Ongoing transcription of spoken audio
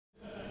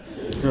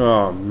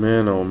Oh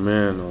man, oh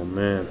man, oh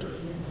man.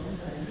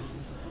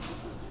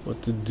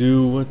 What to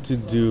do, what to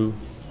do,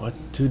 what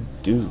to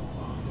do.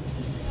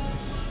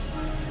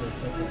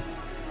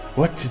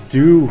 What to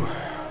do,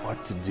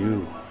 what to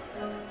do.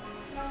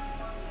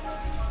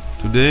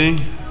 Today,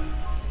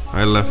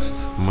 I left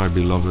my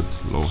beloved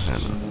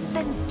Lohana.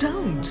 Then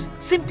don't.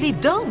 Simply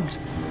don't.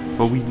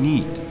 But we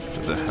need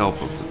the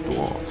help of the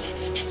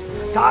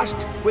dwarves.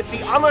 Tasked with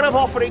the honor of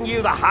offering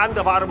you the hand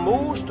of our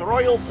most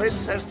royal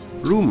princess.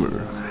 Rumor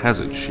has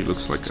it she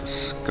looks like a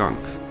skunk.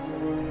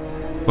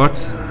 But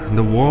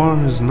the war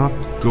is not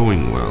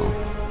going well.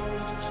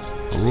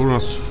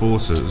 Aurora's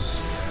forces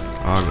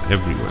are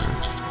everywhere.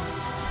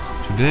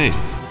 Today,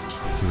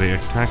 they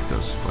attacked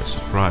us by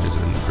surprise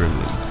in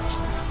Grimland.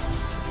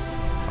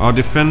 Our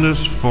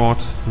defenders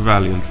fought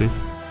valiantly,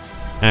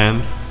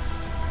 and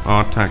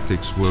our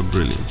tactics were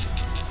brilliant.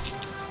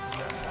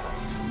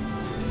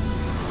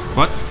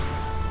 But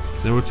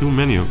there were too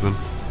many of them,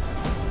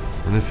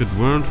 and if it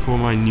weren't for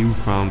my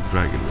newfound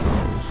dragon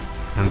powers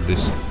and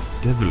this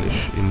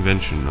devilish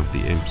invention of the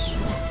imps,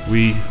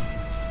 we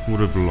would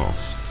have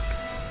lost.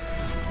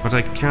 But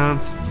I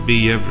can't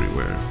be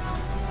everywhere,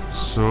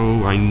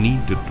 so I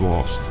need the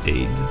dwarf's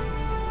aid,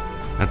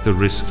 at the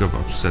risk of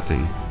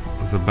upsetting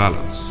the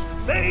balance.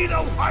 May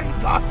the one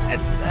God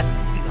have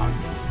mercy on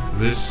you.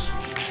 This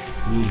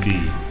will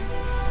be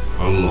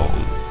a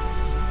long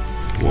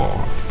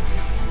war.